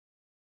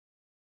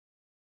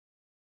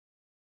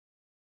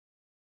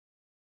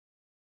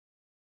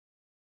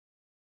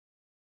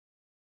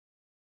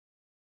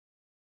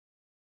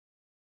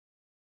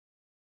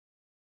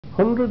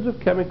Hundreds of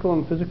chemical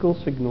and physical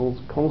signals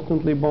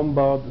constantly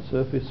bombard the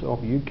surface of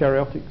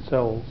eukaryotic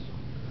cells.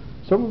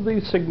 Some of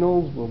these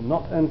signals will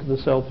not enter the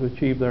cell to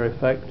achieve their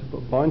effect,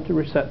 but bind to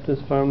receptors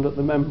found at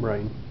the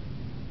membrane.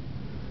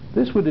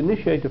 This would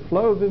initiate a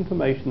flow of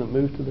information that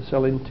moves to the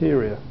cell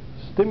interior.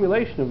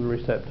 Stimulation of the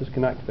receptors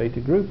can activate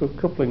a group of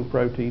coupling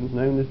proteins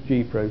known as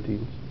G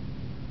proteins.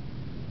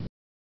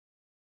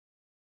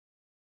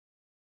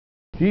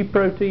 G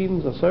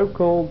proteins are so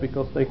called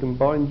because they can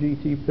bind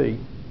GTP.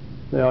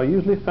 They are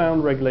usually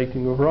found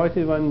regulating a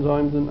variety of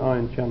enzymes and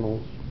ion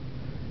channels.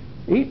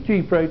 Each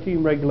G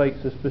protein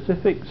regulates a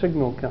specific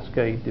signal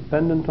cascade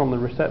dependent on the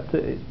receptor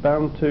it's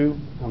bound to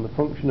and the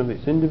function of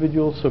its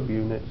individual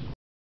subunits.